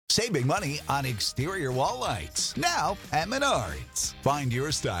saving money on exterior wall lights. Now at Menards. Find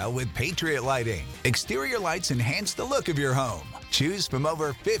your style with Patriot Lighting. Exterior lights enhance the look of your home. Choose from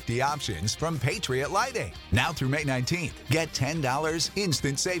over 50 options from Patriot Lighting. Now through May 19th, get $10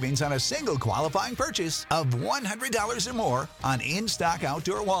 instant savings on a single qualifying purchase of $100 or more on in-stock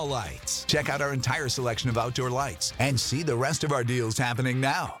outdoor wall lights. Check out our entire selection of outdoor lights and see the rest of our deals happening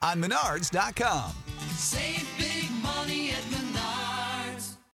now on Menards.com. Save big money at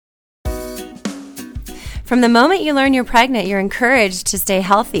Menards. From the moment you learn you're pregnant, you're encouraged to stay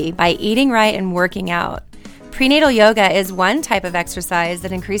healthy by eating right and working out. Prenatal yoga is one type of exercise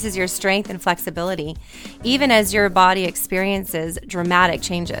that increases your strength and flexibility, even as your body experiences dramatic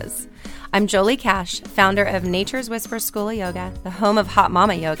changes. I'm Jolie Cash, founder of Nature's Whisper School of Yoga, the home of Hot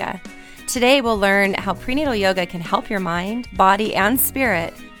Mama Yoga. Today, we'll learn how prenatal yoga can help your mind, body, and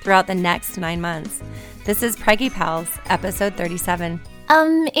spirit throughout the next 9 months. This is Preggy Pals, episode 37.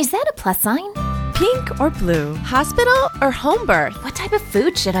 Is that a plus sign? Pink or blue? Hospital or home birth? What type of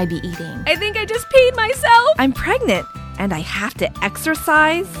food should I be eating? I think I just peed myself. I'm pregnant and I have to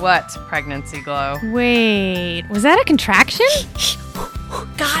exercise. What pregnancy glow? Wait, was that a contraction?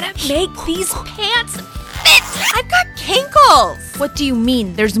 Gotta make these pants fit. I've got kinkles. What do you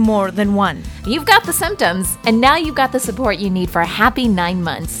mean there's more than one? You've got the symptoms, and now you've got the support you need for a happy 9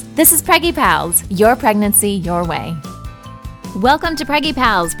 months. This is Preggy Pals, your pregnancy, your way. Welcome to Preggy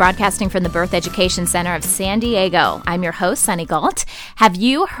Pals, broadcasting from the Birth Education Center of San Diego. I'm your host, Sunny Galt. Have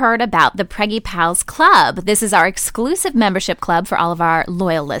you heard about the Preggy Pals Club? This is our exclusive membership club for all of our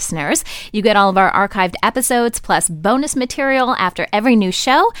loyal listeners. You get all of our archived episodes, plus bonus material after every new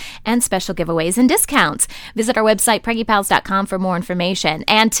show, and special giveaways and discounts. Visit our website, preggypals.com, for more information.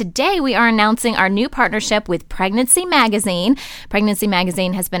 And today we are announcing our new partnership with Pregnancy Magazine. Pregnancy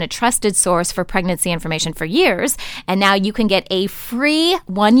Magazine has been a trusted source for pregnancy information for years, and now you can get a free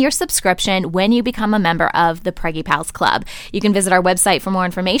 1-year subscription when you become a member of the Preggy Pals Club. You can visit our website for more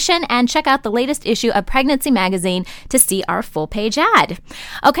information and check out the latest issue of Pregnancy Magazine to see our full page ad.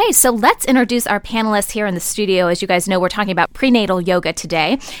 Okay, so let's introduce our panelists here in the studio. As you guys know, we're talking about prenatal yoga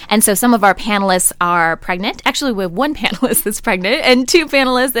today. And so some of our panelists are pregnant. Actually, we have one panelist that's pregnant and 2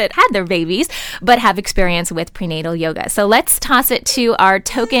 panelists that had their babies but have experience with prenatal yoga. So let's toss it to our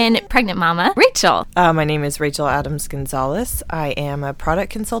token pregnant mama, Rachel. My name is Rachel Adams Gonzalez. I am a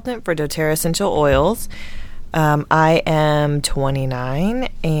product consultant for doTERRA Essential Oils. I am 29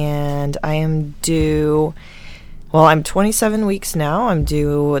 and I am due, I'm 27 weeks now. I'm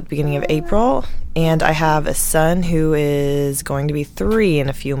due at the beginning of April, and I have a son who is going to be 3 in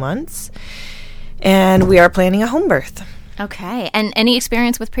a few months, and we are planning a home birth. Okay. And any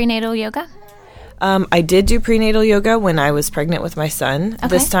experience with prenatal yoga? I did do prenatal yoga when I was pregnant with my son. Okay.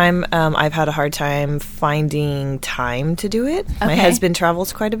 This time, I've had a hard time finding time to do it. Okay. My husband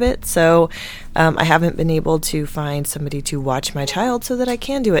travels quite a bit, so I haven't been able to find somebody to watch my child so that I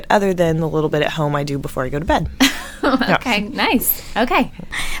can do it, other than the little bit at home I do before I go to bed. Okay, nice. Okay.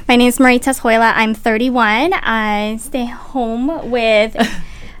 My name is Marita Hoyla. I'm 31. I stay home with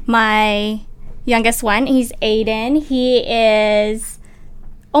my youngest one. He's Aiden. He is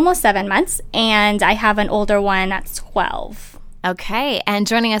almost 7 months, and I have an older one that's 12. Okay, and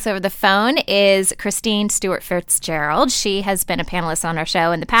joining us over the phone is Christine Stewart Fitzgerald. She has been a panelist on our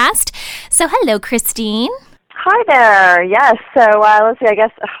show in the past. So hello, Christine. Hi there. Yes. So let's see. I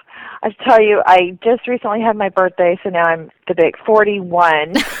guess I should tell you, I just recently had my birthday, so now I'm the big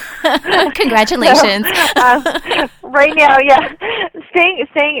 41. Congratulations. So, right now, yeah,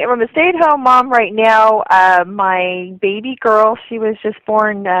 I'm a stay-at-home mom right now. My baby girl, she was just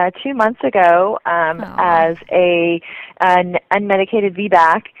born 2 months ago as an unmedicated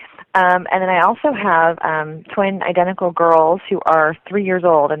VBAC. And then I also have twin identical girls who are 3 years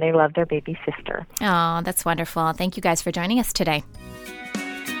old, and they love their baby sister. Oh, that's wonderful. Thank you guys for joining us today.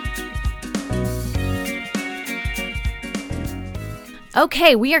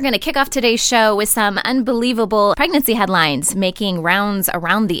 Okay, we are going to kick off today's show with some unbelievable pregnancy headlines making rounds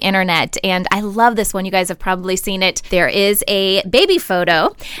around the internet. And I love this one. You guys have probably seen it. There is a baby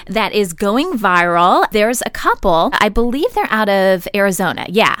photo that is going viral. There's a couple. I believe they're out of Arizona.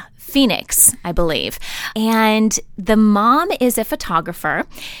 Yeah. Phoenix, I believe. And the mom is a photographer.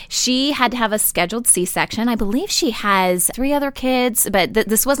 She had to have a scheduled C-section. I believe she has 3 other kids, but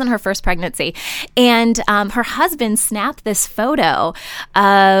this wasn't her first pregnancy. And her husband snapped this photo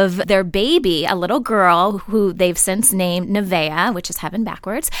of their baby, a little girl who they've since named Nevaeh, which is heaven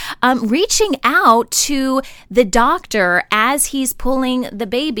backwards, reaching out to the doctor as he's pulling the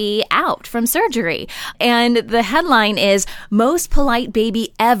baby out from surgery. And the headline is, "Most polite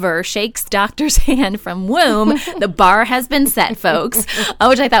baby ever mother shakes doctor's hand from womb, the bar has been set, folks.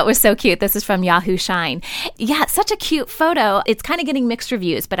 Which I thought was so cute. This is from Yahoo Shine. Yeah, such a cute photo. It's kind of getting mixed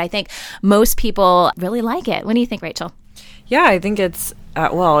reviews, but I think most people really like it. What do you think, Rachel? Yeah, I think it's,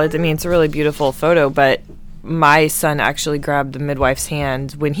 it's a really beautiful photo, but my son actually grabbed the midwife's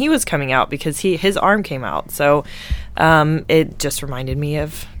hand when he was coming out because his arm came out. So it just reminded me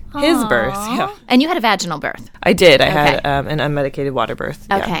of his birth. Yeah. And you had a vaginal birth. I did. I had an unmedicated water birth.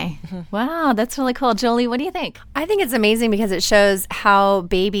 Okay. Yeah. Wow, that's really cool. Jolie, what do you think? I think it's amazing because it shows how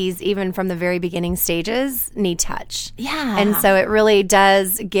babies, even from the very beginning stages, need touch. Yeah. And so it really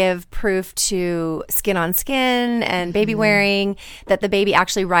does give proof to skin on skin and baby wearing that the baby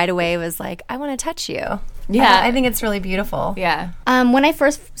actually right away was like, I want to touch you. Yeah, I think it's really beautiful. Yeah. When I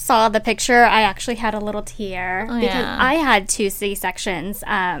first saw the picture, I actually had a little tear because yeah. I had 2 C-sections.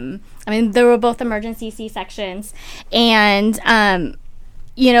 They were both emergency C-sections, and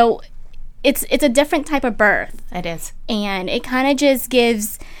it's a different type of birth. It is, and it kind of just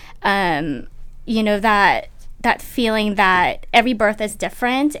gives, that feeling that every birth is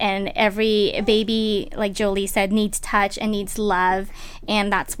different and every baby, like Jolie said, needs touch and needs love,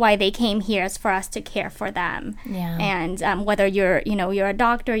 and that's why they came here, is for us to care for them. Yeah. And whether you're a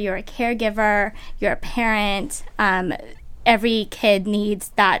doctor, you're a caregiver, you're a parent, every kid needs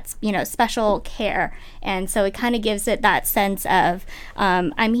that, special care. And so it kind of gives it that sense of,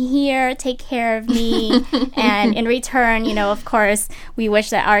 I'm here, take care of me. And in return, of course, we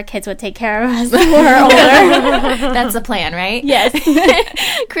wish that our kids would take care of us when we're older. That's the plan, right? Yes.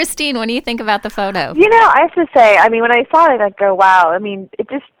 Christine, what do you think about the photo? I have to say, when I saw it, I go, wow.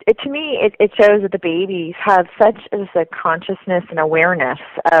 To me, it shows that the babies have such a consciousness and awareness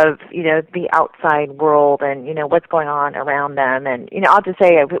of, the outside world and, what's going on around them. And, I'll just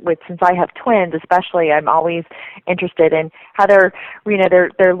say, since I have twins, especially, I'm always interested in how they're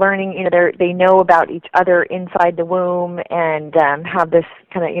learning, they know about each other inside the womb and have this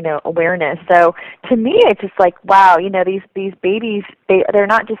kind of, awareness. So to me, it's just like, wow, these babies, they're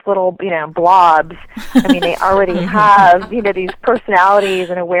not just little, blobs. They already have, these personalities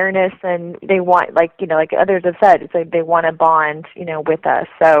and awareness, and they want, like others have said, it's like they want to bond, with us.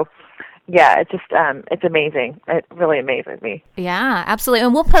 So yeah, it's just, it's amazing. It really amazes me. Yeah, absolutely.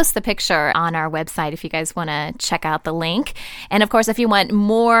 And we'll post the picture on our website if you guys want to check out the link. And of course, if you want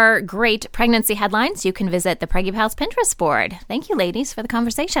more great pregnancy headlines, you can visit the Preggy Pals Pinterest board. Thank you, ladies, for the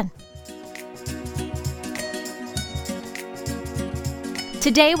conversation.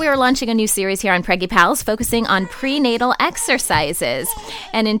 Today, we are launching a new series here on Preggy Pals focusing on prenatal exercises.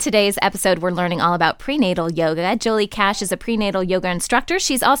 And in today's episode, we're learning all about prenatal yoga. Jolie Cash is a prenatal yoga instructor.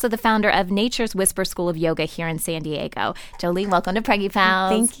 She's also the founder of Nature's Whisper School of Yoga here in San Diego. Jolie, welcome to Preggy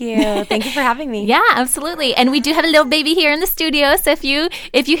Pals. Thank you. Thank you for having me. Yeah, absolutely. And we do have a little baby here in the studio, so if you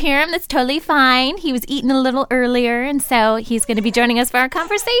hear him, that's totally fine. He was eating a little earlier, and so he's going to be joining us for our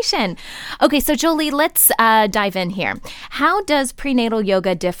conversation. Okay, so Jolie, let's dive in here. How does prenatal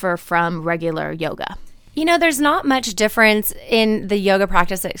yoga differ from regular yoga? There's not much difference in the yoga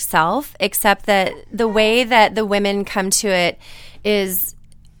practice itself, except that the way that the women come to it is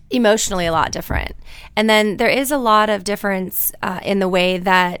emotionally a lot different. And then there is a lot of difference in the way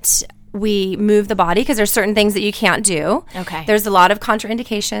that we move the body, because there's certain things that you can't do. Okay. There's a lot of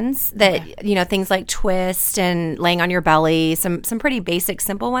contraindications that, things like twist and laying on your belly, some pretty basic,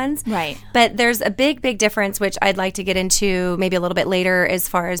 simple ones. Right. But there's a big, big difference, which I'd like to get into maybe a little bit later, as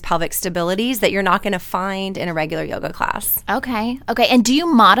far as pelvic stabilities that you're not going to find in a regular yoga class. Okay. And do you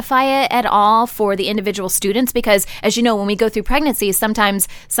modify it at all for the individual students? Because as you know, when we go through pregnancy, sometimes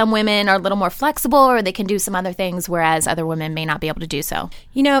some women are a little more flexible, or they can do some other things, whereas other women may not be able to do so.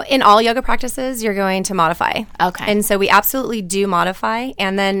 In all yoga practices, you're going to modify. Okay. And so we absolutely do modify.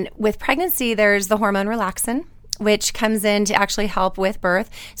 And then with pregnancy, there's the hormone relaxin, which comes in to actually help with birth.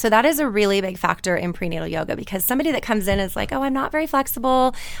 So that is a really big factor in prenatal yoga, because somebody that comes in is like, oh, I'm not very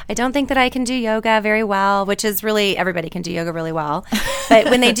flexible. I don't think that I can do yoga very well, which is really, everybody can do yoga really well. But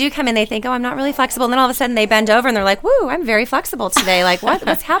when they do come in, they think, oh, I'm not really flexible. And then all of a sudden they bend over and they're like, woo, I'm very flexible today. Like,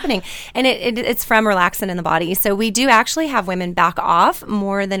 what's happening? And it's from relaxin in the body. So we do actually have women back off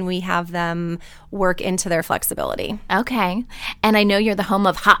more than we have them work into their flexibility. Okay. And I know you're the home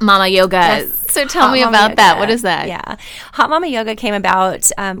of Hot Mama Yoga. Yes. So tell me about that. What is that? Yeah. Hot Mama Yoga came about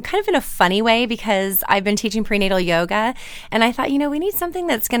kind of in a funny way, because I've been teaching prenatal yoga, and I thought, we need something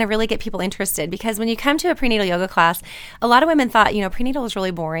that's going to really get people interested, because when you come to a prenatal yoga class, a lot of women thought, prenatal is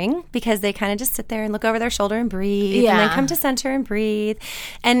really boring, because they kind of just sit there and look over their shoulder and breathe, and then come to center and breathe.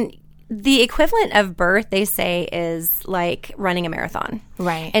 And the equivalent of birth, they say, is like running a marathon.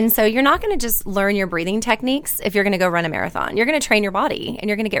 Right. And so you're not going to just learn your breathing techniques if you're going to go run a marathon. You're going to train your body and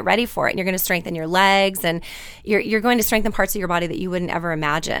you're going to get ready for it. And you're going to strengthen your legs and you're going to strengthen parts of your body that you wouldn't ever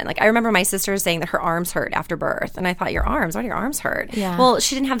imagine. Like I remember my sister saying that her arms hurt after birth. And I thought, your arms? Why do your arms hurt? Yeah. Well,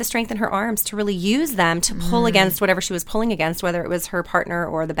 she didn't have the strength in her arms to really use them to pull against whatever she was pulling against, whether it was her partner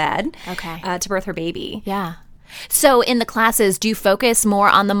or the bed, to birth her baby. Yeah. So in the classes, do you focus more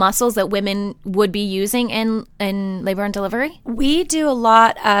on the muscles that women would be using in labor and delivery? We do a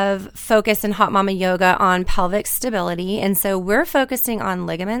lot of focus in Hot Mama Yoga on pelvic stability. And so we're focusing on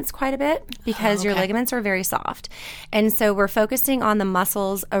ligaments quite a bit because your ligaments are very soft. And so we're focusing on the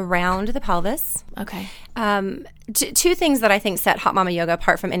muscles around the pelvis. Okay. Two things that I think set Hot Mama Yoga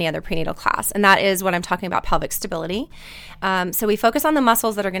apart from any other prenatal class, and that is what I'm talking about, pelvic stability. So we focus on the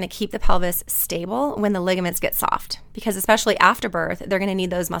muscles that are going to keep the pelvis stable when the ligaments get soft, because especially after birth, they're going to need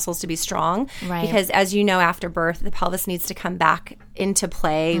those muscles to be strong. Right. Because as you know, after birth, the pelvis needs to come back into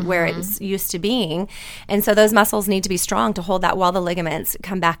play where it's used to being. And so those muscles need to be strong to hold that while the ligaments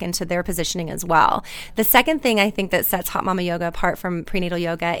come back into their positioning as well. The second thing I think that sets Hot Mama Yoga apart from prenatal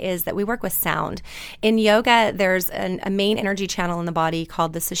yoga is that we work with sound. In yoga, there's a main energy channel in the body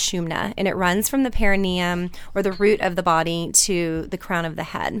called the sushumna, and it runs from the perineum or the root of the body to the crown of the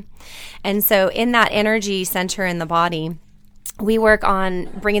head. And so in that energy center in the body, we work on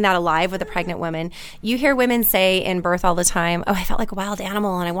bringing that alive with a pregnant woman. You hear women say in birth all the time, oh, I felt like a wild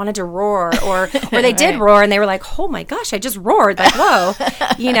animal and I wanted to roar, or they did roar and they were like, oh my gosh, I just roared. Like, whoa.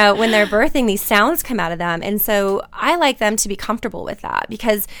 When they're birthing, these sounds come out of them. And so I like them to be comfortable with that,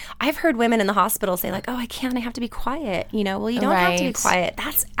 because I've heard women in the hospital say like, oh, I can't, I have to be quiet. Well, you don't have to be quiet.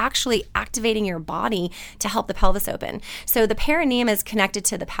 That's actually activating your body to help the pelvis open. So the perineum is connected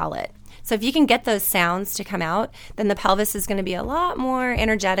to the palate. So if you can get those sounds to come out, then the pelvis is going to be a lot more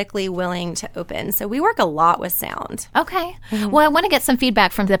energetically willing to open. So we work a lot with sound. Okay. Well, I want to get some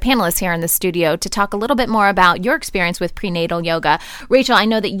feedback from the panelists here in the studio to talk a little bit more about your experience with prenatal yoga. Rachel, I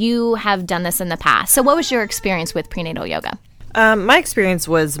know that you have done this in the past. So what was your experience with prenatal yoga? My experience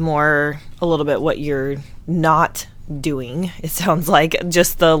was more a little bit what you're not doing. It sounds like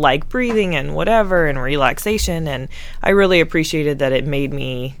just the breathing and whatever and relaxation. And I really appreciated that it made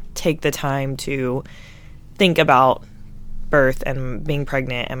me take the time to think about birth and being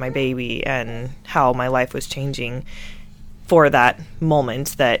pregnant and my baby and how my life was changing for that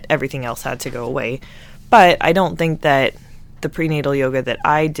moment that everything else had to go away. But I don't think that the prenatal yoga that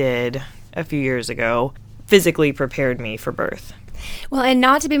I did a few years ago physically prepared me for birth. Well, and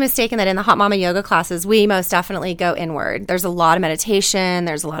not to be mistaken that in the Hot Mama Yoga classes, we most definitely go inward. There's a lot of meditation.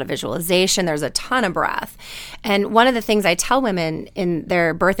 There's a lot of visualization. There's a ton of breath. And one of the things I tell women in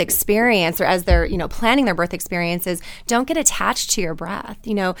their birth experience, or as they're, planning their birth experience, is don't get attached to your breath.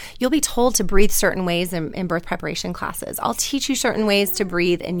 You'll be told to breathe certain ways in birth preparation classes. I'll teach you certain ways to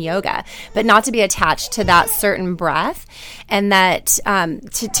breathe in yoga, but not to be attached to that certain breath, and that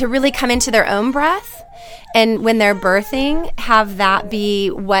to really come into their own breath. And when they're birthing, have that be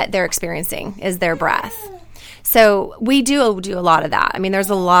what they're experiencing is their breath. So we do a lot of that. I mean, there's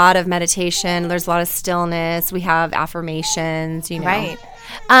a lot of meditation. There's a lot of stillness. We have affirmations, Right.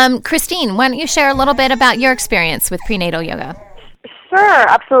 Christine, why don't you share a little bit about your experience with prenatal yoga? Sure,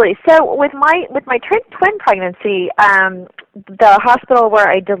 absolutely. So with my twin pregnancy, the hospital where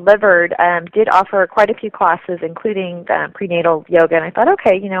I delivered did offer quite a few classes, including prenatal yoga, and I thought,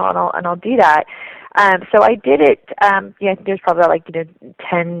 okay, I'll do that. So I did it. I think there's probably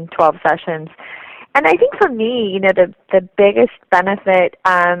 10, 12 sessions, and I think for me, the biggest benefit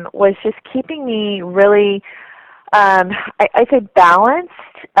was just keeping me really, I say balanced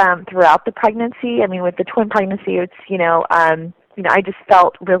throughout the pregnancy. I mean, with the twin pregnancy, it's I just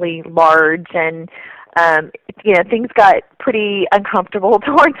felt really large, and things got pretty uncomfortable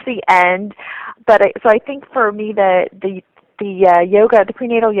towards the end. But so I think for me, the yoga, the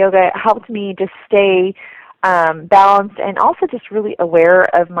prenatal yoga, helped me just stay balanced and also just really aware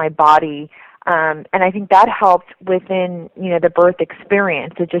of my body. And I think that helped within the birth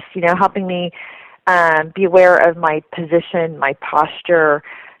experience. It just helping me be aware of my position, my posture,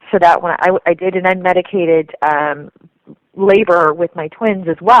 so that when I did an unmedicated labor with my twins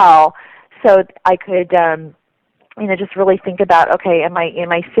as well, so I could just really think about, okay, am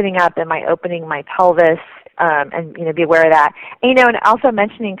I sitting up, am I opening my pelvis, and be aware of that. And also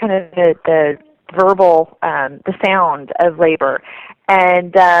mentioning kind of the verbal, the sound of labor.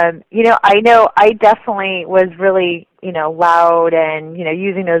 And I know I definitely was really loud and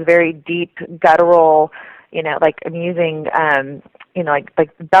using those very deep guttural like I'm using,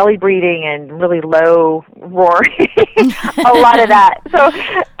 like belly breathing and really low roaring, a lot of that. So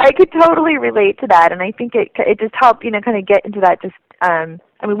I could totally relate to that, and I think it just helped, kind of get into that. Just,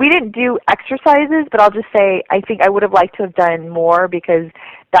 we didn't do exercises, but I'll just say I think I would have liked to have done more because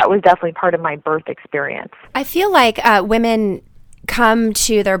that was definitely part of my birth experience. I feel like women come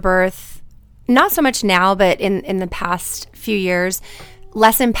to their birth, not so much now, but in the past few years,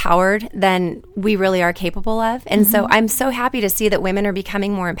 less empowered than we really are capable of. And so I'm so happy to see that women are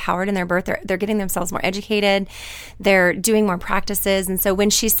becoming more empowered in their birth. They're getting themselves more educated. They're doing more practices. And so when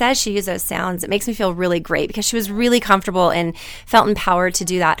she says she used those sounds, it makes me feel really great because she was really comfortable and felt empowered to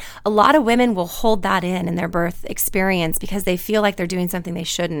do that. A lot of women will hold that in their birth experience because they feel like they're doing something they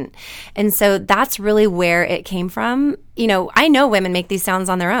shouldn't. And so that's really where it came from. I know women make these sounds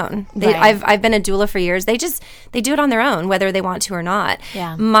on their own. I've been a doula for years. They do it on their own, whether they want to or not.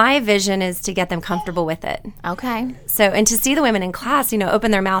 Yeah. My vision is to get them comfortable with it. Okay. So, and to see the women in class,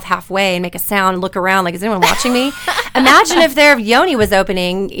 open their mouth halfway and make a sound, look around like, is anyone watching me? Imagine if their yoni was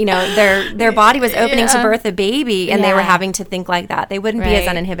opening, their body was opening to birth a baby and they were having to think like that. They wouldn't be as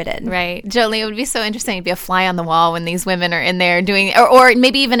uninhibited. Right. Jolie, it would be so interesting to be a fly on the wall when these women are in there doing, or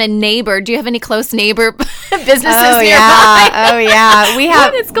maybe even a neighbor. Do you have any close neighbor businesses nearby? Oh, yeah. We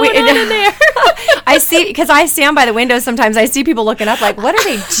have. What is going on in there? I see, because I stand by the window sometimes. I see people looking up like, what are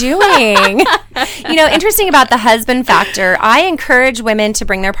they doing? Interesting about the husband factor. I encourage women to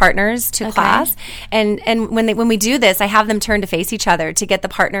bring their partners to class. And when we do this, I have them turn to face each other to get the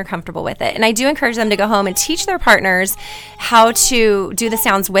partner comfortable with it. And I do encourage them to go home and teach their partners how to do the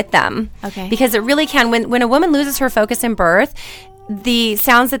sounds with them. Okay. Because it really can. When a woman loses her focus in birth, the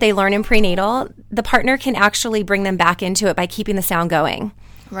sounds that they learn in prenatal, the partner can actually bring them back into it by keeping the sound going.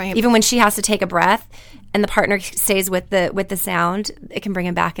 Right. Even when she has to take a breath and the partner stays with the sound, it can bring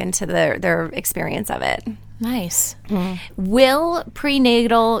them back into their experience of it. Nice. Will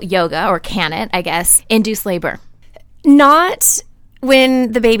prenatal yoga, or can it, I guess, induce labor? Not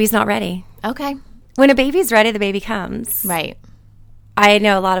when the baby's not ready. Okay. When a baby's ready, the baby comes. Right. I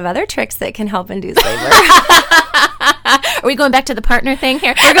know a lot of other tricks that can help induce labor. Are we going back to the partner thing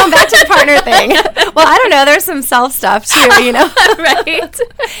here? We're going back to the partner thing. Well, I don't know. There's some self stuff too, Right.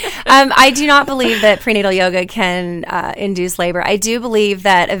 I do not believe that prenatal yoga can induce labor. I do believe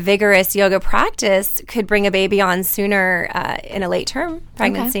that a vigorous yoga practice could bring a baby on sooner in a late term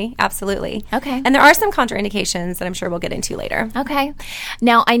pregnancy. Okay. Absolutely. Okay. And there are some contraindications that I'm sure we'll get into later. Okay.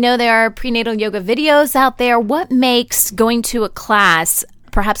 Now, I know there are prenatal yoga videos out there. What makes going to a class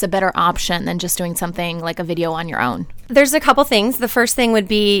perhaps a better option than just doing something like a video on your own? There's a couple things. The first thing would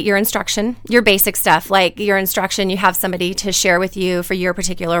be your instruction, your basic stuff, like your instruction. You have somebody to share with you for your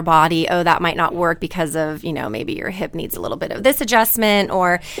particular body. Oh, that might not work because of, maybe your hip needs a little bit of this adjustment,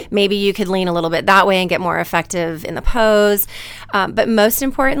 or maybe you could lean a little bit that way and get more effective in the pose. But most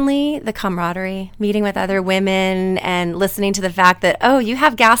importantly, the camaraderie, meeting with other women and listening to the fact that, oh, you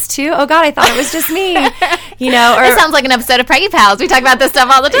have gas too? Oh, God, I thought it was just me. It sounds like an episode of Preggy Pals. We talk about this stuff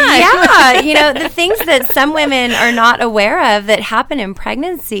all the time. Yeah. The things that some women are not aware of that happen in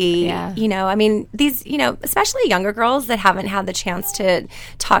pregnancy. Yeah. These, especially younger girls that haven't had the chance to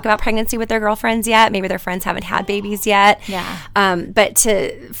talk about pregnancy with their girlfriends yet. Maybe their friends haven't had babies yet. Yeah. But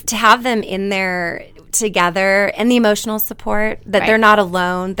to have them in there together, and the emotional support that they're not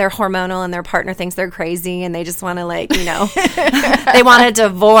alone, they're hormonal and their partner thinks they're crazy and they just want to they want a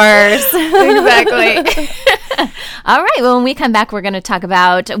divorce. Exactly. All right. Well, when we come back, we're going to talk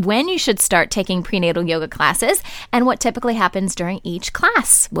about when you should start taking prenatal yoga classes and what typically happens during each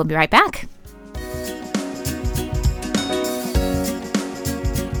class. We'll be right back.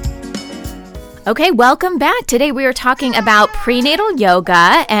 Okay, welcome back. Today we are talking about prenatal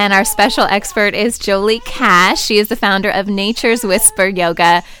yoga, and our special expert is Jolie Cash. She is the founder of Nature's Whisper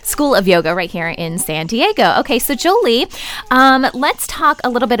Yoga, School of Yoga right here in San Diego. Okay, so Jolie, let's talk a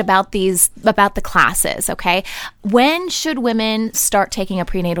little bit about the classes, okay? When should women start taking a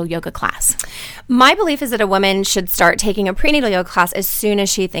prenatal yoga class? My belief is that a woman should start taking a prenatal yoga class as soon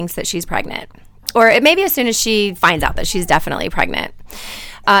as she thinks that she's pregnant, or maybe as soon as she finds out that she's definitely pregnant.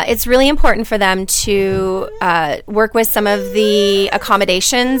 It's really important for them to work with some of the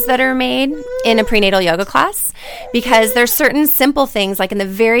accommodations that are made in a prenatal yoga class, because there's certain simple things, like in the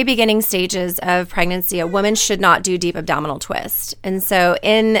very beginning stages of pregnancy, a woman should not do deep abdominal twist. And so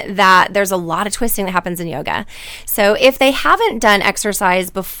in that, there's a lot of twisting that happens in yoga. So if they haven't done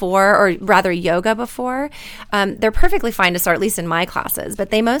exercise before, or rather yoga before, they're perfectly fine to start, at least in my classes, but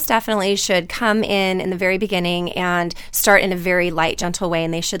they most definitely should come in the very beginning and start in a very light, gentle way in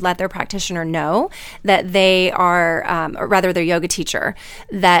and they should let their practitioner know that they are, or rather their yoga teacher,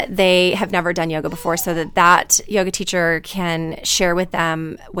 that they have never done yoga before, so that yoga teacher can share with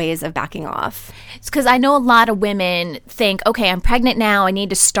them ways of backing off. Because I know a lot of women think, okay, I'm pregnant now, I need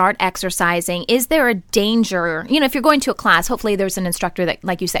to start exercising. Is there a danger, if you're going to a class, hopefully there's an instructor that,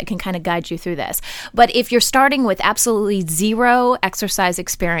 like you said, can kind of guide you through this. But if you're starting with absolutely zero exercise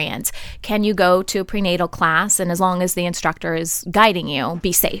experience, can you go to a prenatal class, and as long as the instructor is guiding you,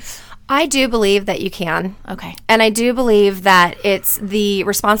 be safe? I do believe that you can. Okay. And I do believe that it's the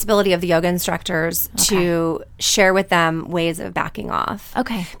responsibility of the yoga instructors to share with them ways of backing off.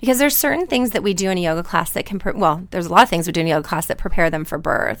 Okay. Because there's certain things that we do in a yoga class that can, there's a lot of things we do in a yoga class that prepare them for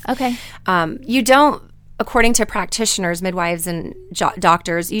birth. Okay. You don't, according to practitioners, midwives, and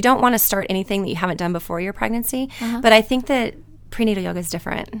doctors, you don't want to start anything that you haven't done before your pregnancy. But I think that prenatal yoga is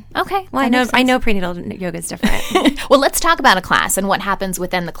different. Okay. Well, I know prenatal yoga is different. Well, let's talk about a class and what happens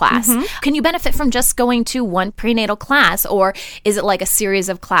within the class. Can you benefit from just going to one prenatal class, or is it like a series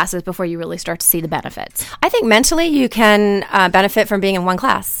of classes before you really start to see the benefits? I think mentally you can benefit from being in one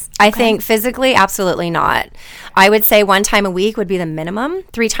class. I think physically, absolutely not. I would say 1 time a week would be the minimum.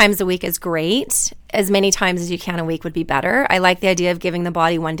 3 times a week is great. As many times as you can a week would be better. I like the idea of giving the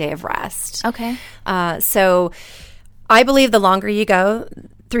body 1 day of rest. Okay. So I believe the longer you go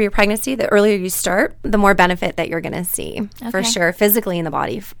through your pregnancy, the earlier you start, the more benefit that you're going to see, for sure, physically in the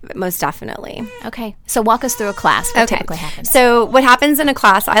body, most definitely. Okay. So walk us through a class. What typically happens? So what happens in a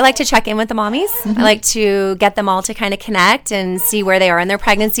class, I like to check in with the mommies. I like to get them all to kind of connect and see where they are in their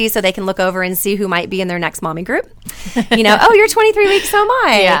pregnancy so they can look over and see who might be in their next mommy group. Oh, you're 23 weeks, so am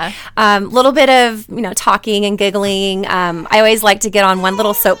I. Yeah. Little bit of, talking and giggling. I always like to get on one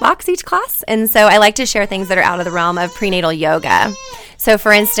little soapbox each class. And so I like to share things that are out of the realm of prenatal yoga. So,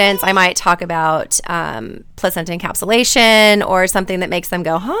 for instance, I might talk about placenta encapsulation or something that makes them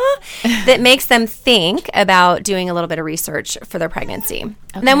go, that makes them think about doing a little bit of research for their pregnancy. Okay.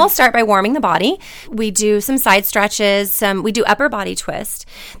 And then we'll start by warming the body. We do some side stretches. We do upper body twist.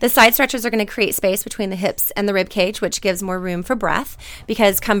 The side stretches are going to create space between the hips and the rib cage, which gives more room for breath,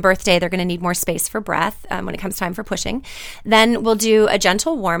 because come birth day, they're going to need more space for breath when it comes time for pushing. Then we'll do a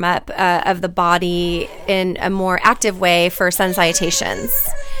gentle warm-up of the body in a more active way for sun salutations.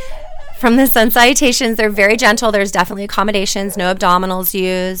 From the sun salutations, they're very gentle. There's definitely accommodations, no abdominals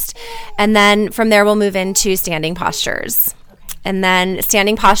used. And then from there, we'll move into standing postures. And then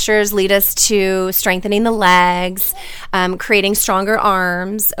standing postures lead us to strengthening the legs, creating stronger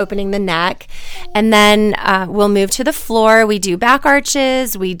arms, opening the neck. And then we'll move to the floor. We do back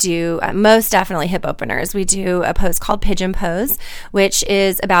arches. We do most definitely hip openers. We do a pose called pigeon pose, which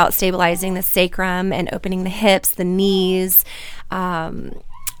is about stabilizing the sacrum and opening the hips, the knees.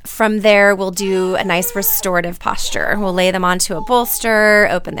 From there, we'll do a nice restorative posture. We'll lay them onto a bolster,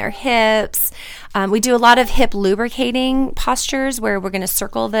 open their hips. We do a lot of hip lubricating postures where we're going to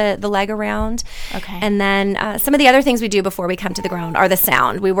circle the leg around. Okay. And then some of the other things we do before we come to the ground are the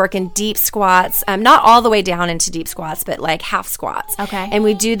sound. We work in deep squats, not all the way down into deep squats, but like half squats. Okay. And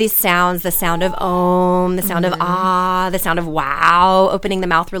we do these sounds, the sound of om, the sound of ah, the sound of wow, opening the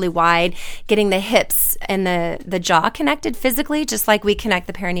mouth really wide, getting the hips and the jaw connected physically, just like we connect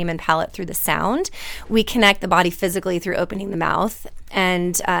the perineum and palate through the sound. We connect the body physically through opening the mouth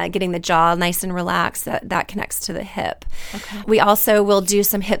and getting the jaw nice and relaxed. That connects to the hip. Okay. We also will do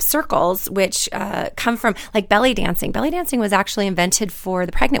some hip circles, which come from like belly dancing. Belly dancing was actually invented for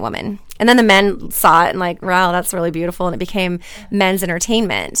the pregnant woman. And then the men saw it and like, wow, that's really beautiful. And it became men's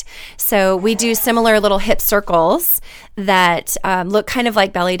entertainment. So we do similar little hip circles that look kind of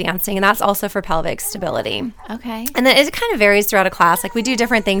like belly dancing. And that's also for pelvic stability. Okay. And then it kind of varies throughout a class. Like we do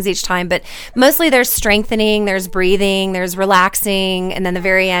different things each time, but mostly there's strengthening, there's breathing, there's relaxing. And then the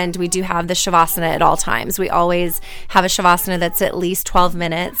very end, we do have the Shavasana at all times. We always have a Shavasana that's at least 12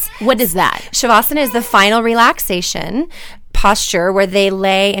 minutes. What is that? Shavasana is the final relaxation posture where they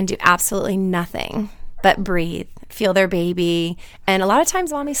lay and do absolutely nothing but breathe, feel their baby, and a lot of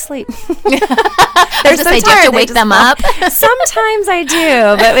times mommies sleep. They're so tired. Do you have to wake them up? Sometimes I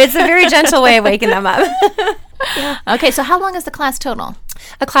do, but it's a very gentle way of waking them up. Yeah. Okay, so how long is the class total?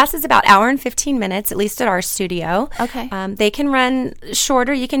 A class is about 1 hour and 15 minutes, at least at our studio. Okay. They can run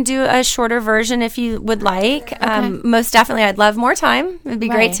shorter. You can do a shorter version if you would like. Okay. Most definitely, I'd love more time. It'd be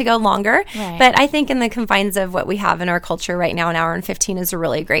great to go longer. Right. But I think in the confines of what we have in our culture right now, 1 hour and 15 is a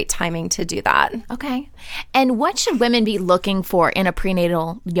really great timing to do that. Okay. And what should women be looking for in a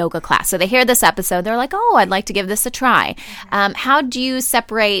prenatal yoga class? So they hear this episode, they're like, oh, I'd like to give this a try. How do you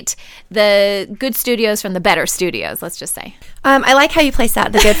separate the good studios from the better studios, let's just say? I like how you place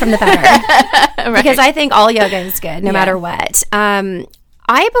that, the good from the better. Right. Because I think all yoga is good, no matter what.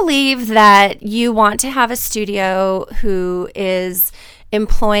 I believe that you want to have a studio who is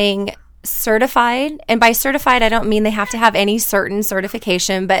employing certified, and by certified I don't mean they have to have any certain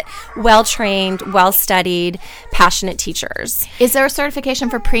certification, but well-trained, well-studied, passionate teachers. Is there a certification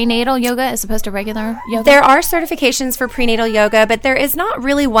for prenatal yoga as opposed to regular yoga? There are certifications for prenatal yoga, but there is not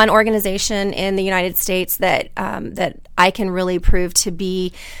really one organization in the United States that I can really prove to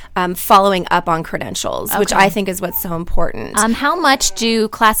be following up on credentials, which I think is what's so important. How much do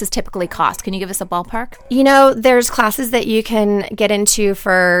classes typically cost? Can you give us a ballpark? There's classes that you can get into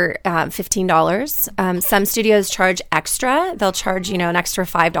for $15. Some studios charge extra. They'll charge, an extra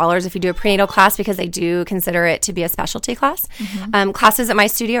 $5 if you do a prenatal class because they do consider it to be a specialty class. Classes at my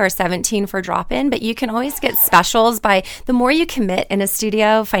studio are $17 for drop-in, but you can always get specials by the more you commit in a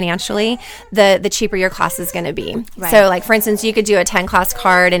studio financially, the cheaper your class is going to be. Right. So, like, for instance, you could do a 10-class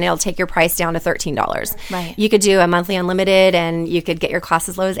card and it'll take your price down to $13. Right. You could do a monthly unlimited and you could get your class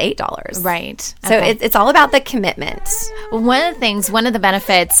as low as $8. Right. So it's all about the commitment. One of the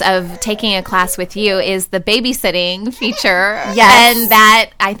benefits of taking a class with you is the babysitting feature. Yes. And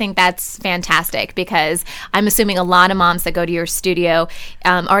I think that's fantastic because I'm assuming a lot of moms that go to your studio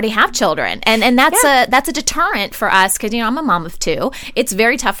already have children. And that's a deterrent for us because, I'm a mom of 2. It's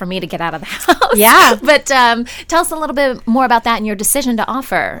very tough for me to get out of the house. Yeah. But tell us a little bit more about that and your decision to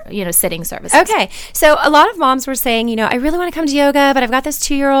offer, sitting services. Okay. So a lot of moms were saying, I really want to come to yoga, but I've got this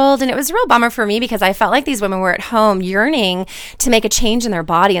 2-year-old. And it was a real bummer for me because I felt like these women were at home yearning to make a change in their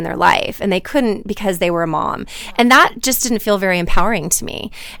body and their life. And they couldn't because they were a mom. And that just didn't feel very empowering to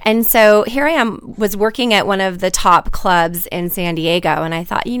me. And so here I was working at one of the top clubs in San Diego. And I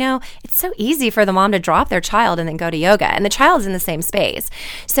thought, it's so easy for the mom to drop their child and then go to yoga. And the child's in the same space.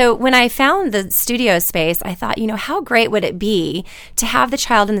 So when I found the studio space, I thought, how great would it be to have the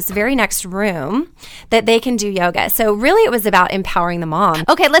child in this very next room that they can do yoga? So really it was about empowering the mom.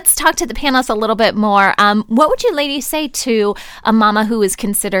 Okay, let's talk to the panelists a little bit more. What would you ladies say to a mama who is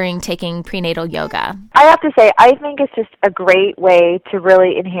considering taking prenatal yoga? I have to say, I think it's just a great way to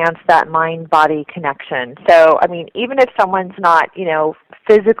really enhance that mind-body connection. So, even if someone's not,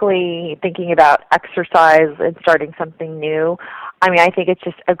 physically thinking about exercise and starting something new, I think it's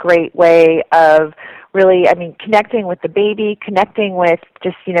just a great way of really, connecting with the baby, connecting with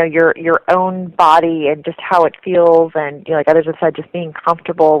just, your own body and just how it feels, and, like others have said, just being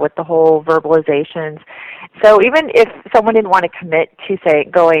comfortable with the whole verbalizations. So even if someone didn't want to commit to, say,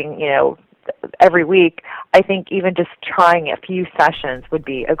 going, every week, I think even just trying a few sessions would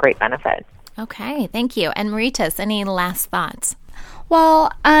be a great benefit. Okay, thank you. And Maritas, any last thoughts?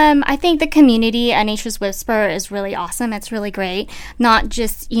 Well, I think the community at Nature's Whisper is really awesome. It's really great, not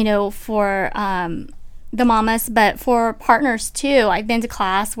just, for the mamas, but for partners too. I've been to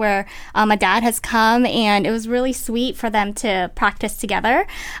class where a dad has come, and it was really sweet for them to practice together.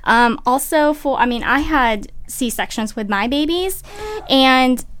 Also, I had C-sections with my babies,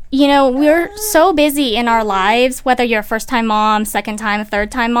 and we're so busy in our lives, whether you're a first-time mom, second-time,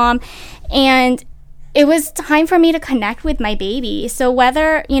 third-time mom, and it was time for me to connect with my baby. So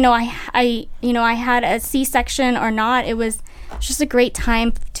whether, I had a C-section or not, it was just a great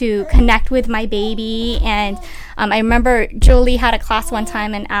time to connect with my baby. And I remember Jolie had a class one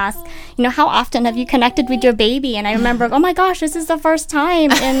time and asked, how often have you connected with your baby? And I remember, oh my gosh, this is the first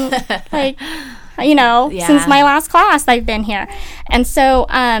time in since my last class I've been here. And so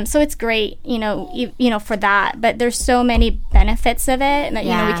it's great, for that. But there's so many benefits of it that,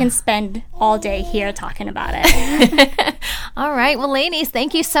 we can spend all day here talking about it. All right. Well, ladies,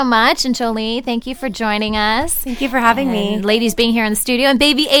 thank you so much. And Jolie, thank you for joining us. Thank you for having me. Ladies being here in the studio. And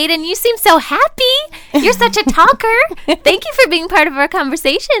baby Aiden, you seem so happy. You're such a talker. Thank you for being part of our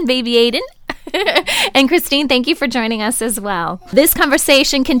conversation, baby Aiden. And Christine, thank you for joining us as well. This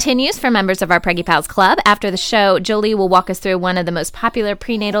conversation continues for members of our Preggy Pals Club. After the show, Jolie will walk us through one of the most popular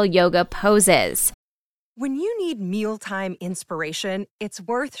prenatal yoga poses. When you need mealtime inspiration, it's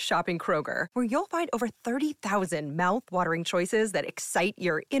worth shopping Kroger, where you'll find over 30,000 mouth-watering choices that excite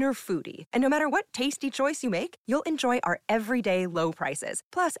your inner foodie. And no matter what tasty choice you make, you'll enjoy our everyday low prices,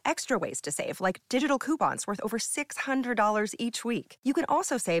 plus extra ways to save, like digital coupons worth over $600 each week. You can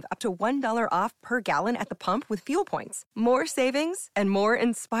also save up to $1 off per gallon at the pump with fuel points. More savings and more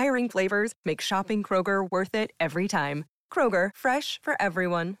inspiring flavors make shopping Kroger worth it every time. Kroger, fresh for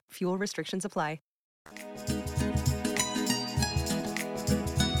everyone. Fuel restrictions apply.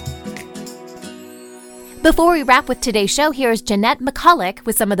 Before we wrap with today's show, here's Jeanette McCulloch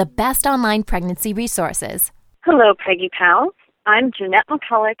with some of the best online pregnancy resources. Hello, Peggy Pals. I'm Jeanette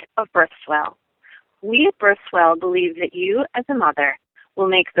McCulloch of Birthswell. We at Birthswell believe that you, as a mother, will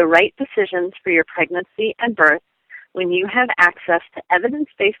make the right decisions for your pregnancy and birth when you have access to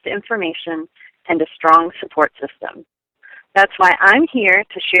evidence-based information and a strong support system. That's why I'm here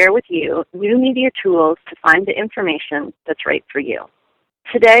to share with you new media tools to find the information that's right for you.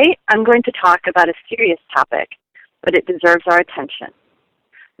 Today, I'm going to talk about a serious topic, but it deserves our attention.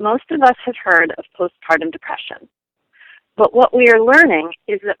 Most of us have heard of postpartum depression. But what we are learning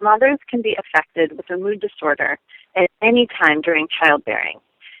is that mothers can be affected with a mood disorder at any time during childbearing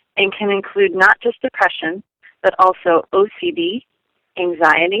and can include not just depression, but also OCD,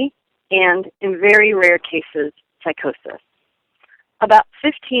 anxiety, and, in very rare cases, psychosis. About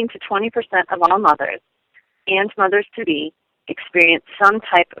 15 to 20% of all mothers and mothers-to-be experience some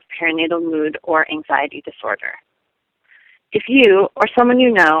type of perinatal mood or anxiety disorder. If you or someone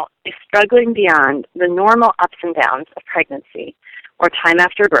you know is struggling beyond the normal ups and downs of pregnancy or time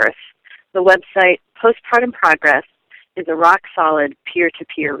after birth, the website Postpartum Progress is a rock-solid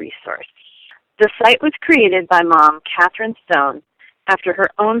peer-to-peer resource. The site was created by mom Catherine Stone after her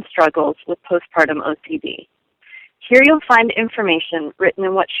own struggles with postpartum OCD. Here you'll find information written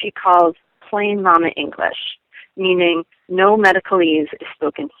in what she calls plain mama English, meaning no medicalese is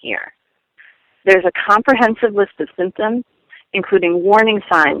spoken here. There's a comprehensive list of symptoms, including warning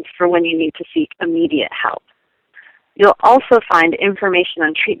signs for when you need to seek immediate help. You'll also find information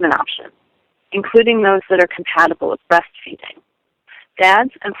on treatment options, including those that are compatible with breastfeeding.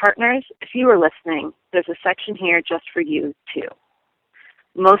 Dads and partners, if you are listening, there's a section here just for you, too.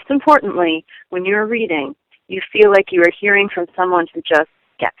 Most importantly, when you're reading, you feel like you are hearing from someone who just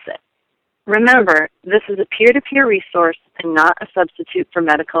gets it. Remember, this is a peer-to-peer resource and not a substitute for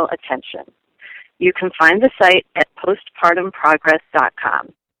medical attention. You can find the site at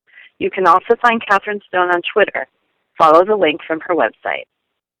postpartumprogress.com. You can also find Catherine Stone on Twitter. Follow the link from her website.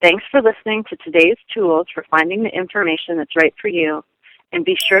 Thanks for listening to today's tools for finding the information that's right for you, and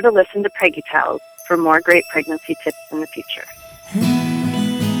be sure to listen to Preggy Pals for more great pregnancy tips in the future.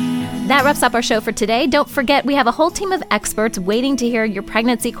 That wraps up our show for today. Don't forget, we have a whole team of experts waiting to hear your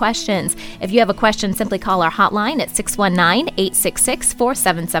pregnancy questions. If you have a question, simply call our hotline at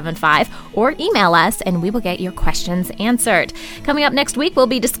 619-866-4775 or email us and we will get your questions answered. Coming up next week, we'll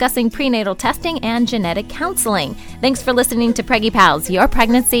be discussing prenatal testing and genetic counseling. Thanks for listening to Preggy Pals, your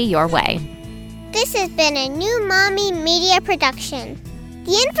pregnancy, your way. This has been a New Mommy Media production.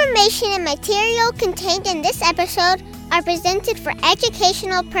 The information and material contained in this episode are presented for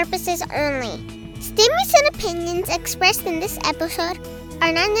educational purposes only. Statements and opinions expressed in this episode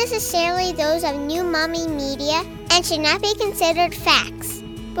are not necessarily those of New Mommy Media and should not be considered facts.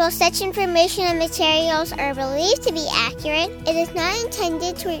 While such information and materials are believed to be accurate, it is not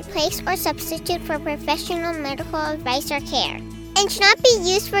intended to replace or substitute for professional medical advice or care, and should not be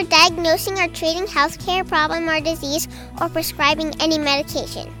used for diagnosing or treating healthcare problem or disease or prescribing any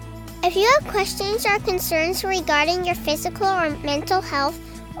medication. If you have questions or concerns regarding your physical or mental health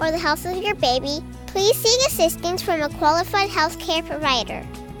or the health of your baby, please seek assistance from a qualified healthcare provider.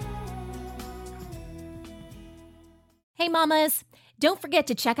 Hey mamas, don't forget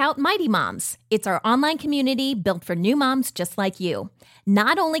to check out Mighty Moms. It's our online community built for new moms just like you.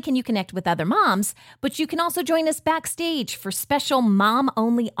 Not only can you connect with other moms, but you can also join us backstage for special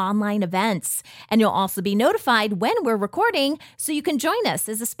mom-only online events. And you'll also be notified when we're recording so you can join us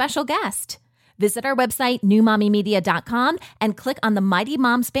as a special guest. Visit our website, newmommymedia.com, and click on the Mighty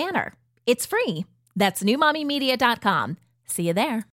Moms banner. It's free. That's newmommymedia.com. See you there.